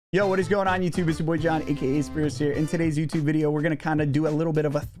Yo, what is going on YouTube? It's your boy John, aka Speros here. In today's YouTube video, we're gonna kind of do a little bit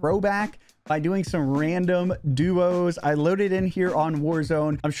of a throwback by doing some random duos. I loaded in here on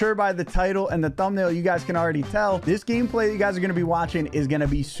Warzone. I'm sure by the title and the thumbnail, you guys can already tell this gameplay you guys are gonna be watching is gonna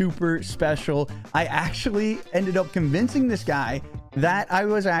be super special. I actually ended up convincing this guy that I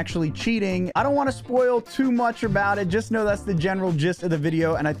was actually cheating. I don't want to spoil too much about it. Just know that's the general gist of the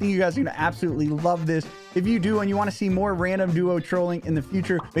video. And I think you guys are going to absolutely love this. If you do and you want to see more random duo trolling in the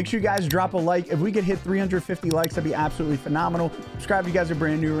future, make sure you guys drop a like. If we could hit 350 likes, that'd be absolutely phenomenal. Subscribe if you guys are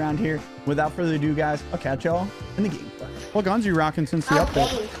brand new around here. Without further ado, guys, I'll catch y'all in the game. What guns are you rocking since the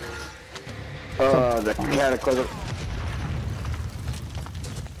update? The cataclysm.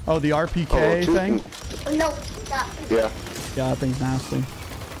 Oh, the RPK thing? No, Yeah. Yeah, that thing's nasty.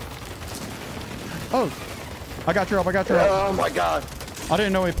 Oh, I got your up. I got your up. Oh my god. I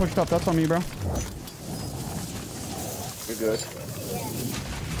didn't know he pushed up. That's on me, bro. You're good.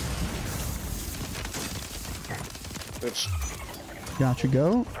 It's Got you,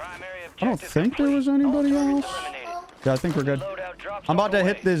 go. I don't think there was anybody else. Yeah, I think we're good. I'm about to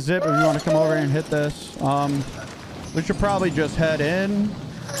hit this zip if you want to come over and hit this. We should probably just head in.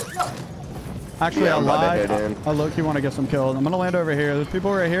 Actually, yeah, I lied. I look, you want to get some kills. I'm going to land over here. There's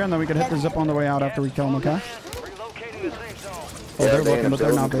people right here, and then we can hit the zip on the way out after we kill them, okay? Oh, they're looking, but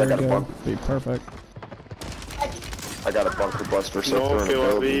they're not very good. Be perfect. I got a bunker buster, so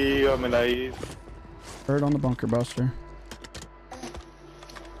Third on the bunker buster.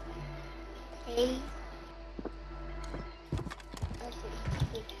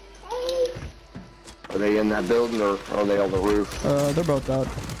 Are they in that building or are they on the roof? They're both out.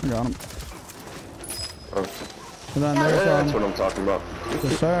 I got them. Oh. And then Yeah, there's, that's what I'm talking about.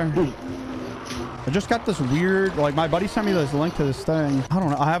 yes, sir. I just got this weird, like, my buddy sent me this link to this thing. I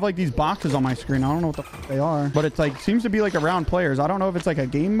don't know. I have like these boxes on my screen. I don't know what the f they are, but it's like, seems to be like around players. I don't know if it's like a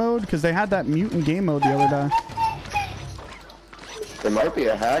game mode because they had that mutant game mode the other day. There might be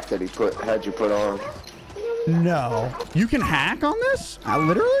a hack that he had you put on. No, you can hack on this?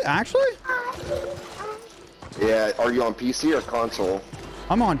 Literally? Actually? Yeah, are you on PC or console?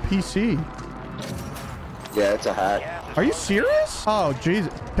 I'm on PC. Yeah, it's a hack. Are you serious? Oh,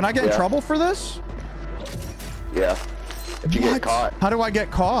 Jesus. Can I get in trouble for this? Yeah. If you get caught. How do I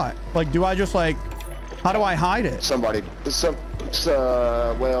get caught? Like, do I just like, how do I hide it?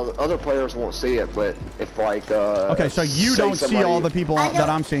 Well, other players won't see it, but if like, okay, so you don't see all the people that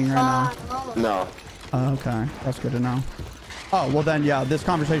I'm seeing right now? No. Okay, that's good to know. Oh, well then, yeah, this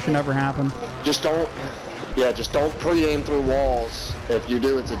conversation never happened. Just don't pre-aim through walls. If you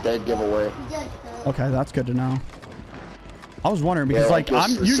do, it's a dead giveaway. Okay, that's good to know. I was wondering because like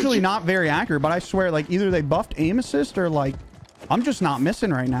I'm usually not very accurate, but I swear like either they buffed aim assist or like I'm just not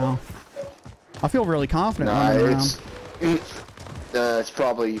missing right now. I feel really confident running around. It's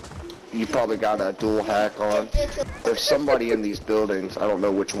probably, you probably got a dual hack on. There's somebody in these buildings. I don't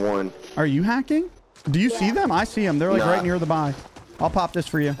know which one. Are you hacking? Do you see them? I see them. They're like right near the buy. I'll pop this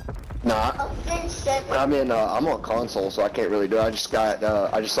for you. Nah, I'm on console, so I can't really do it. I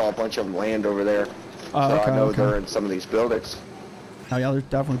just saw a bunch of them land over there. Oh, so okay, I know they're in some of these buildings. Oh yeah, there's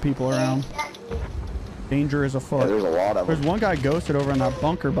definitely people around. Danger is afoot. Yeah, there's a lot of them. There's one guy ghosted over in that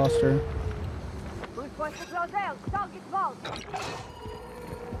bunker buster.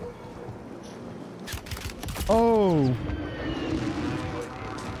 Oh.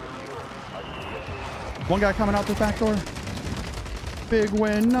 One guy coming out the back door. Big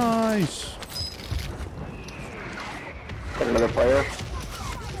win, nice. Got another player.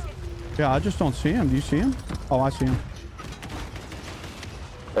 Yeah, I just don't see him. Do you see him? Oh, I see him.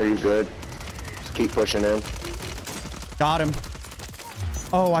 Are you good? Just keep pushing in. Got him.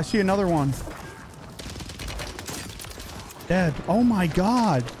 Oh, I see another one. Dead. Oh my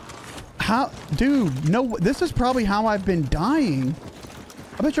God. How, dude, no, this is probably how I've been dying.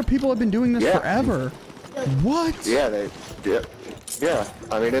 I bet you people have been doing this forever. What? Yeah, yeah.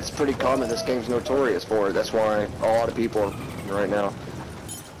 I mean, it's pretty common. This game's notorious for it. That's why a lot of people right now.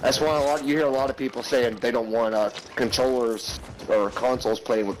 That's why you hear a lot of people saying they don't want controllers or consoles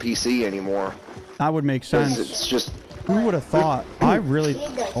playing with PC anymore. That would make sense. It's just. Who would have thought? I really.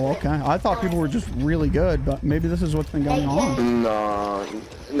 Oh, okay. I thought people were just really good, but maybe this is what's been going on.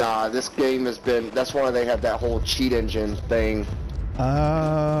 Nah. This game has been. That's why they have that whole cheat engine thing.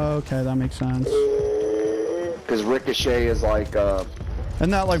 Okay, that makes sense. Because Ricochet is like.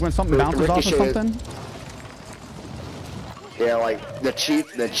 Isn't that like when something bounces off of something? Yeah, like the cheat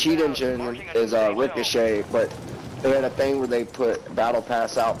engine is Ricochet, but they had a thing where they put Battle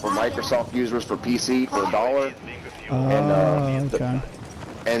Pass out for Microsoft users for PC for $1. Okay.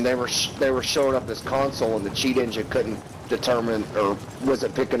 And they were showing up this console, and the cheat engine couldn't determined or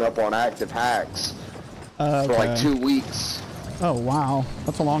wasn't picking up on active hacks for like 2 weeks. Oh wow,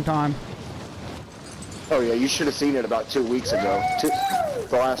 that's a long time. Oh yeah, you should have seen it about 2 weeks ago.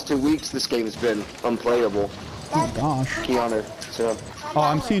 The last 2 weeks, this game's been unplayable. Oh gosh. Keanu, so. Oh,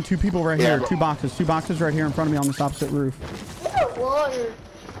 I'm seeing two people right here. Two boxes right here in front of me on this opposite roof.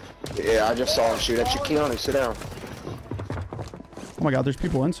 Yeah, I just saw him shoot at you. Keanu, sit down. Oh my god, there's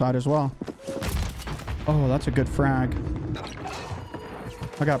people inside as well. Oh, that's a good frag.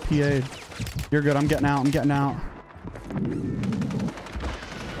 I got PA'd. You're good. I'm getting out. I'm getting out.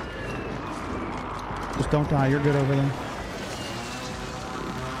 Just don't die. You're good over there.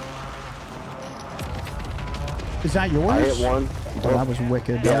 Is that yours? I hit one. Oh, that was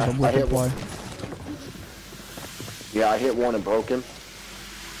wicked. That was a wicked play. Yeah, I hit one and broke him.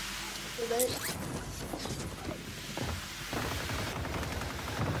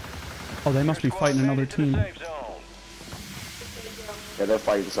 Oh, they must be fighting another team. Yeah, they're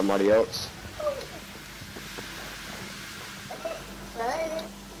fighting somebody else.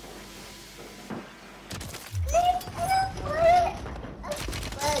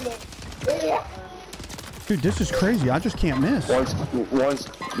 Dude, this is crazy. I just can't miss.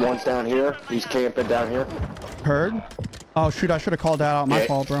 One's down here. He's camping down here. Heard? Oh shoot, I should have called that out. My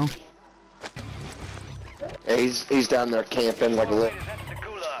fault, bro. Yeah, he's down there camping like a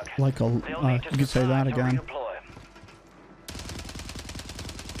you could say that again.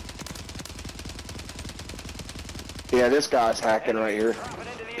 Yeah, this guy's hacking right here.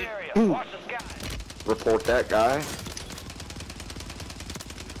 Report that guy.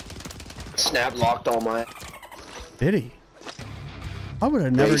 Snap locked on my. Did he? I would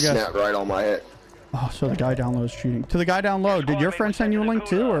have never guessed. Snapped right on my head. Oh, so the guy down low is cheating. To the guy down low, did your friend send you a link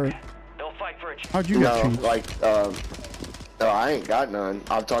too, or how'd you get cheats? No, I ain't got none.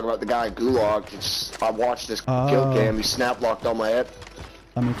 I'm talking about the guy in Gulag. I watched this kill cam. He snap locked on my head.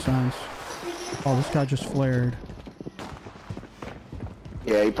 That makes sense. Oh, this guy just flared.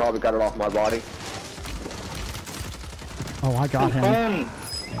 Yeah, he probably got it off my body. Oh, I got him.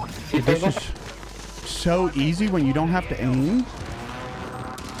 Dude, this is so easy when you don't have to aim.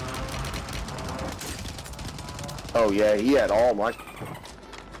 Oh yeah, he had all my.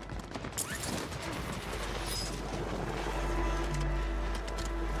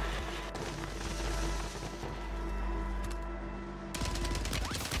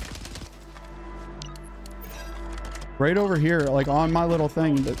 Right over here, like on my little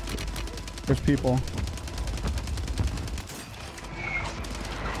thing, there's people.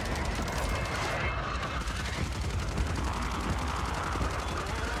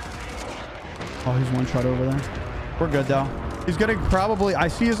 Oh, he's one shot over there. We're good though. He's getting probably, I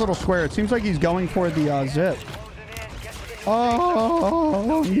see his little square. It seems like he's going for the zip.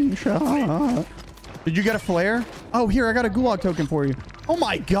 Oh, shot. Did you get a flare? Oh, here, I got a gulag token for you. Oh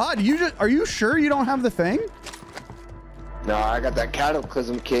my god, are you sure you don't have the thing? No, I got that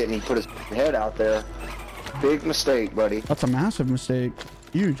cataclysm kit and he put his head out there. Big mistake, buddy. That's a massive mistake.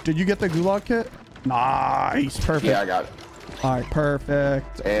 Huge. Did you get the gulag kit? Nice. Perfect. Yeah, I got it. All right,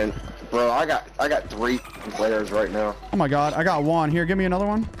 perfect. And bro, I got 3 players right now. Oh my god, I got one. Here, give me another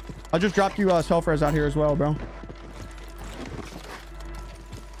one. I just dropped you self-res out here as well, bro.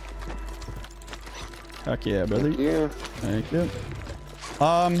 Heck yeah, brother. Thank you. Thank you.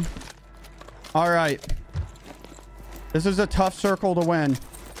 All right. This is a tough circle to win.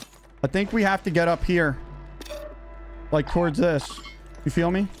 I think we have to get up here. Like towards this. You feel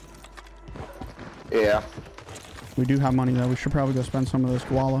me? Yeah. We do have money though. We should probably go spend some of this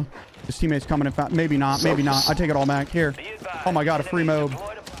guala. His teammate's coming in fast. Maybe not. Maybe not. I take it all back. Here. Oh my god, a free mob.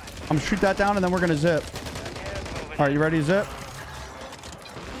 I'm gonna shoot that down and then we're gonna zip. All right, you ready to zip?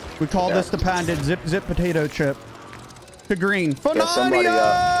 We call this the patented zip potato chip. To green. Phenomenal!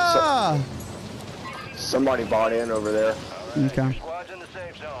 Yeah, somebody bought in over there. Okay.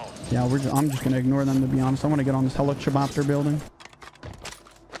 Yeah, I'm just gonna ignore them to be honest. I want to get on this helicopter building.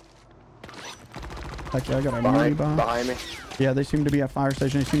 Heck yeah, I got a money box. Behind me. Yeah, they seem to be at fire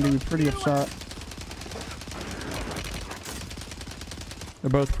station. They seem to be pretty upset. They're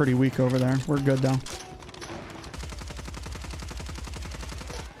both pretty weak over there. We're good though.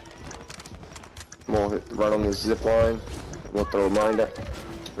 We'll hit right on the zip line. We'll throw a reminder.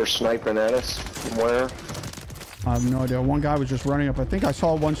 They're sniping at us from where? I have no idea. One guy was just running up. I think I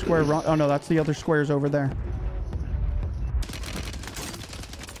saw one square run. Oh no, that's the other squares over there.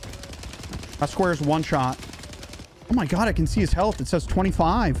 That square is one shot. Oh my god, I can see his health. It says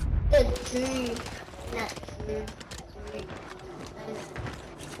 25.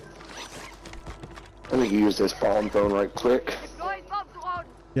 Let me use this bomb drone right quick.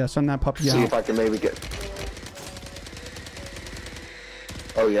 Yeah, send that puppy out. See if I can maybe get.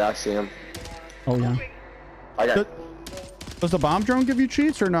 Oh yeah, I see him. Oh yeah. I got. Does the bomb drone give you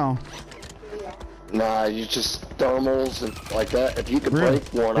cheats or no? Nah, you just thermals and like that. If you could Really?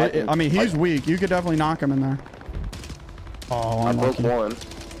 break one, I mean, he's weak. You could definitely knock him in there. Oh, I broke one.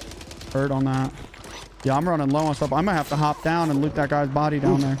 Hurt on that. Yeah, I'm running low on stuff. I might have to hop down and loot that guy's body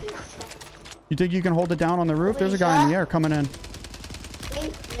down there. You think you can hold it down on the roof? There's a guy in the air coming in.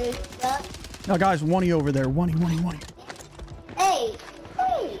 No, guys, one-y over there. One-y. Hey,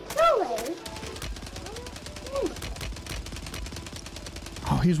 go away.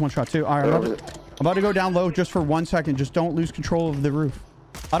 Oh, he's one shot too. All right, I'm about to go down low just for 1 second. Just don't lose control of the roof.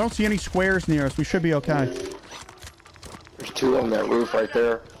 I don't see any squares near us. We should be okay. There's two on that roof right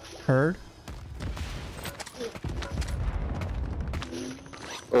there. Heard.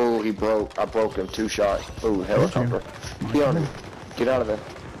 Oh, he broke. I broke him. 2 shot. Oh, helicopter. Get on him. Get out of there.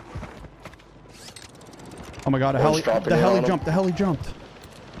 Oh my god, the heli jumped. The heli jumped.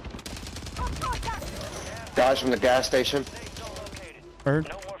 Guys from the gas station. Heard.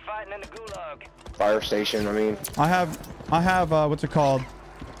 No more fighting in the gulag. Fire station, I mean. I have what's it called?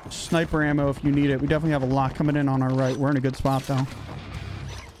 Sniper ammo if you need it. We definitely have a lot coming in on our right. We're in a good spot though.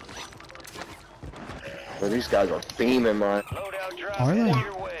 Well, these guys are beaming, man. Loadout drop Are they?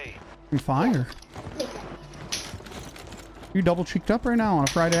 your way. From fire. You double cheeked up right now on a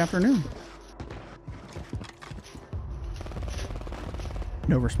Friday afternoon.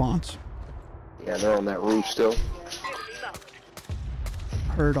 No response. Yeah, they're on that roof still.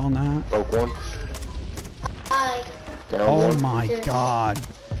 Heard on that. Broke one. Down Oh one. my god.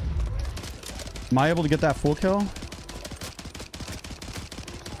 Am I able to get that full kill?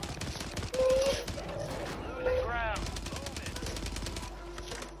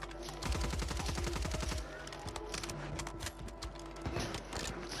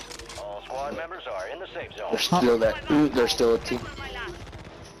 All squad members are in the safe zone. There's still there's still a team.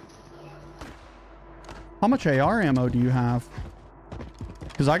 How much AR ammo do you have?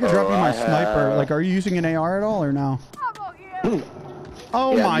 Because I could drop you my sniper. Like, are you using an AR at all or no?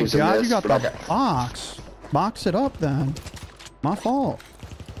 Oh Yeah, my I'm using god, this, you got but the box. Box it up then. My fault.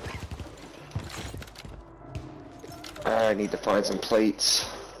 I need to find some plates.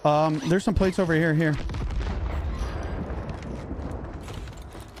 There's some plates over here.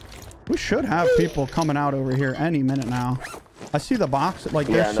 We should have people coming out over here any minute now. I see the box, like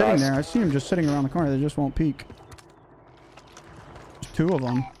they're sitting there. I see them just sitting around the corner. They just won't peek. There's 2 of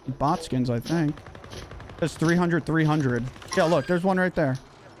them. Bot skins, I think. It's 300, 300. Yeah, look, there's one right there.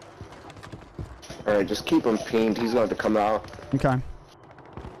 All right, just keep him pinged. He's going to come out. Okay.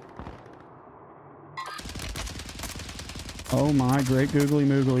 Oh my great googly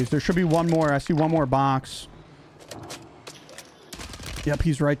mooglies. There should be one more. I see one more box. Yep,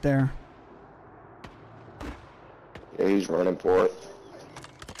 he's right there. Yeah, he's running for it.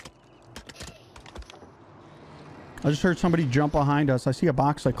 I just heard somebody jump behind us. I see a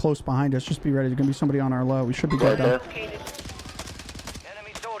box like close behind us. Just be ready. There's gonna be somebody on our low. We should be good though. Enemy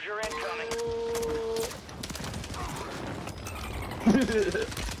soldier incoming.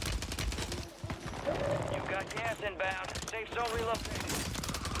 You've got gas inbound. Safe zone relocated.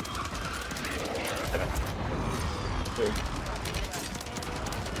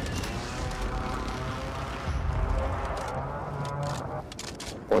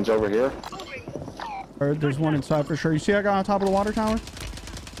 One's over here. Or there's one inside for sure. You see that guy on top of the water tower?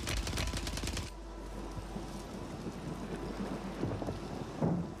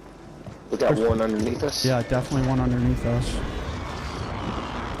 We got one underneath us. Yeah, definitely one underneath us.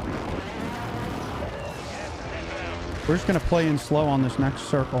 We're just gonna play in slow on this next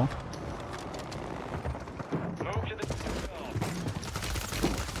circle. Move to the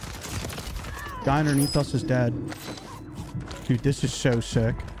Guy underneath us is dead. Dude, this is so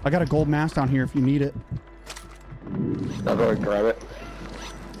sick. I got a gold mask down here if you need it. I'll go and grab it.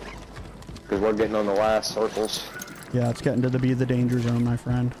 Because we're getting on the last circles. Yeah, it's getting to be the danger zone, my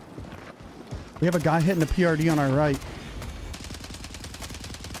friend. We have a guy hitting a PRD on our right.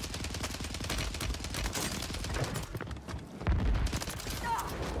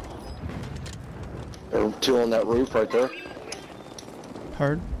 There are 2 on that roof right there.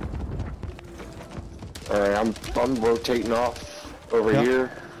 Hard. Alright, I'm rotating off over here.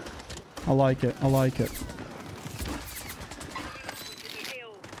 I like it. I like it.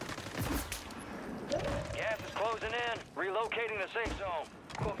 gas is closing in. Relocating the safe zone.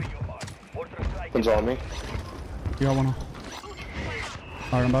 One's on me. You got one on.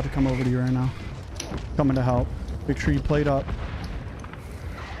 Alright, I'm about to come over to you right now. Coming to help. Make sure you played up.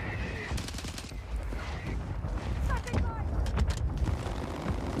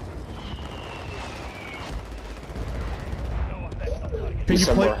 Can He's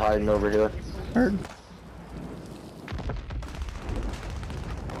you somewhere play? hiding over here. Heard.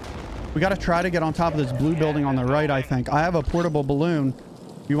 We got to try to get on top of this blue building on the right, I think. I have a portable balloon.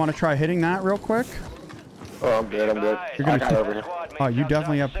 You want to try hitting that real quick? Oh, I'm good. I'm good. You're gonna I got over here. Oh, you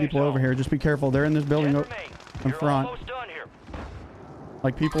definitely have people over here. Just be careful. They're in this building in front.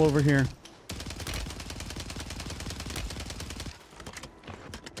 Like people over here.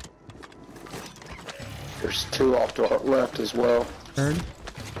 There's 2 off to our left as well. Heard.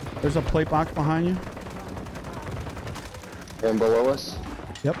 There's a plate box behind you. 1 below us.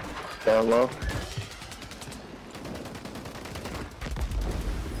 Yep. Down low.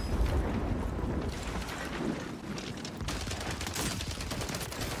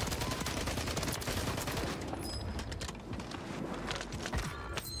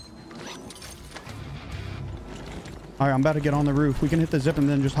 All right, I'm about to get on the roof. We can hit the zip and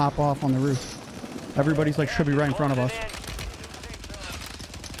then just hop off on the roof. Everybody's like should be right in front of us.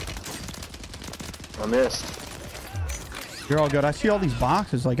 I missed. You're all good. I see all these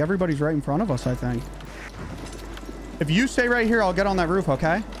boxes. Like everybody's right in front of us, I think. If you stay right here, I'll get on that roof,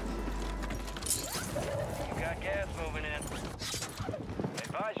 okay? Got gas moving in.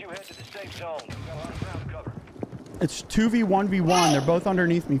 Advise you head to the safe zone. Got a lot of ground cover. It's 2v1v1. They're both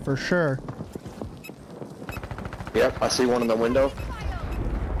underneath me for sure. Yep, I see one in the window.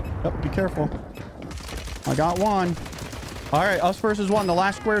 Yep, be careful. I got one. All right, us versus one. The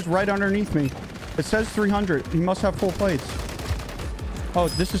last square is right underneath me. It says 300. He must have full plates. Oh,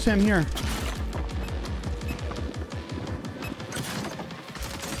 this is him here.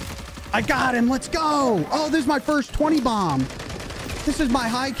 I got him. Let's go. Oh, this is my first 20 bomb. This is my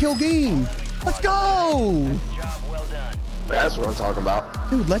high kill game. Let's go. Job well done. That's what I'm talking about.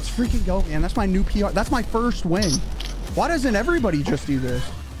 Dude, let's freaking go, man. That's my new PR. That's my first win. Why doesn't everybody just do this?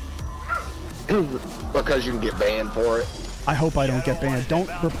 Because you can get banned for it. I hope I don't get banned. Don't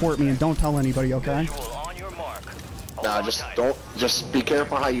report me and don't tell anybody, okay? On your mark. Nah, just be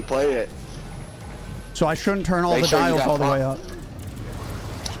careful how you play it. So I shouldn't turn all Make the sure you dials got all the way up.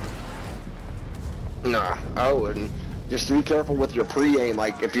 Nah, I wouldn't. Just be careful with your pre-aim.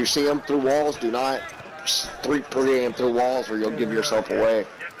 Like, if you see them through walls, do not pre-aim through walls or you'll give yourself away.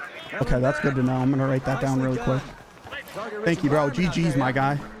 Okay, that's good to know. I'm going to write that down really quick. Thank you, bro. GG's, my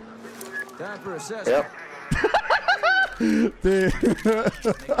guy. Yep. Dude.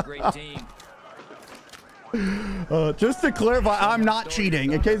 Just to clarify, I'm not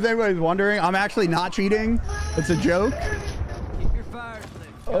cheating. In case anybody's wondering, I'm actually not cheating. It's a joke.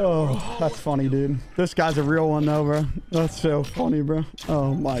 Oh, that's funny, dude. This guy's a real one, though, bro. That's so funny, bro.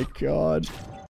 Oh, my God.